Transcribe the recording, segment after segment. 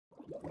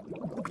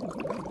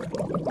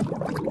My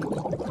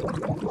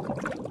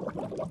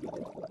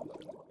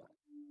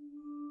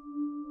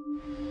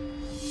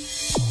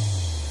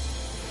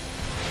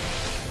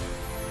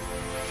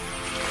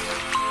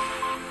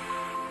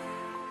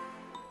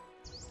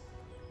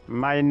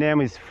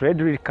name is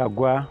Frederick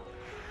Kagwa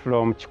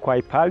from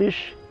Chikwai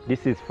Parish.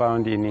 This is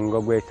found in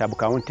Ngogwe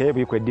Sub-County,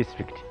 Bukwe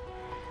District.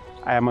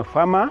 I am a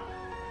farmer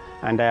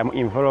and I am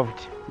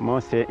involved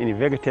mostly in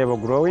vegetable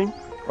growing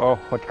or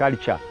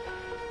horticulture.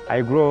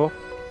 I grow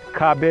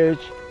cabbage,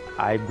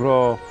 I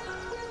grow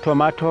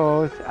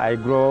tomatoes, I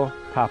grow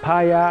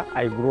papaya,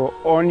 I grow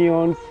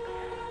onions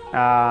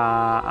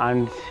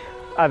and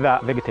other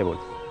vegetables.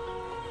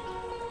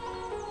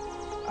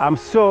 I'm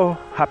so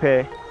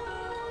happy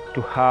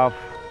to have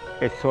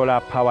a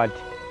solar-powered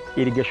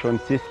irrigation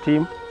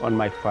system on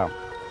my farm.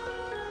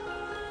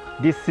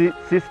 This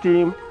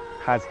system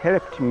has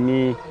helped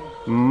me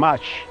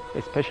much,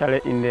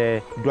 especially in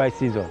the dry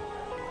season.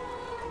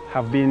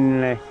 Have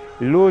been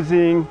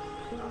losing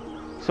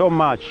so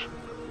much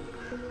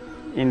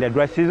in the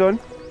dry season.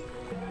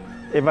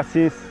 Ever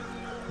since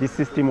this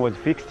system was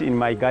fixed in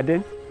my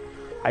garden,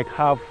 I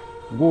have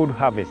good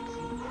harvests.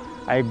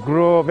 I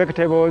grow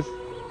vegetables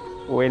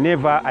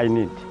whenever I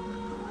need.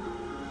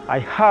 I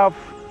have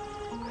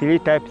 3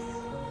 types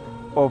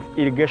of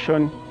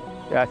irrigation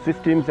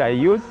systems I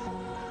use.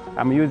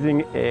 I'm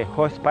using a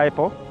hose pipe,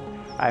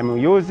 I'm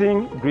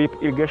using drip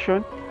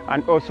irrigation,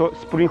 and also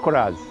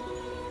sprinklers.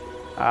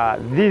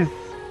 These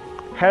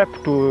help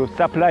to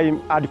supply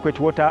adequate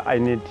water I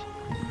need.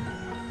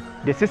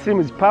 The system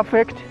is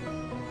perfect,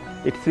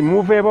 it's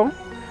movable.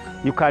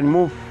 You can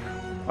move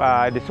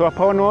the solar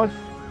panels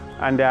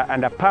and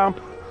the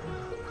pump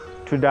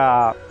to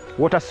the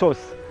water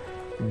source,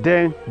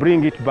 then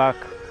bring it back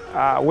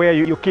where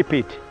you keep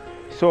it.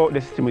 So the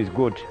system is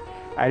good.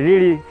 I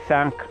really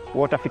thank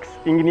Waterfix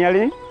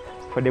Engineering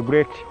for the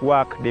great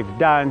work they've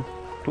done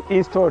to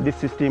install this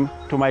system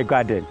to my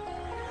garden.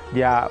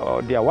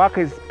 Their work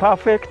is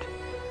perfect.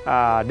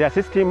 Their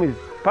system is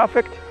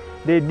perfect.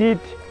 They do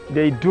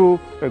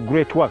a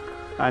great work,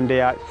 and they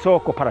are so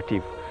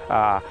cooperative.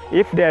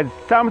 If there's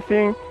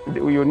something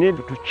you need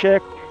to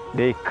check,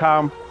 they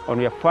come on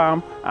your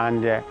farm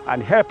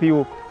and help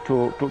you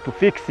to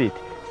fix it.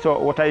 So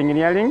Water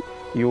Engineering,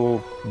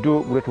 you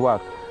do great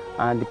work.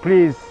 And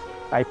please,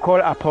 I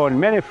call upon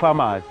many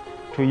farmers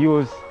to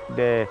use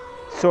the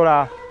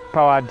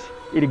solar-powered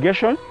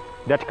irrigation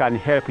that can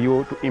help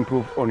you to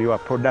improve on your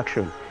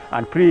production.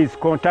 And please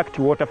contact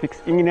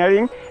Waterfix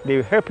Engineering. They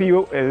will help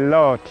you a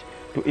lot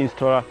to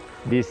install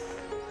this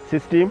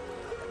system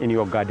in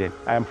your garden.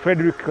 I am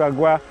Frederick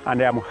Kagwa,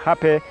 and I am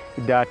happy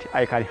that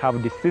I can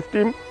have this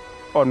system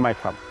on my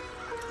farm.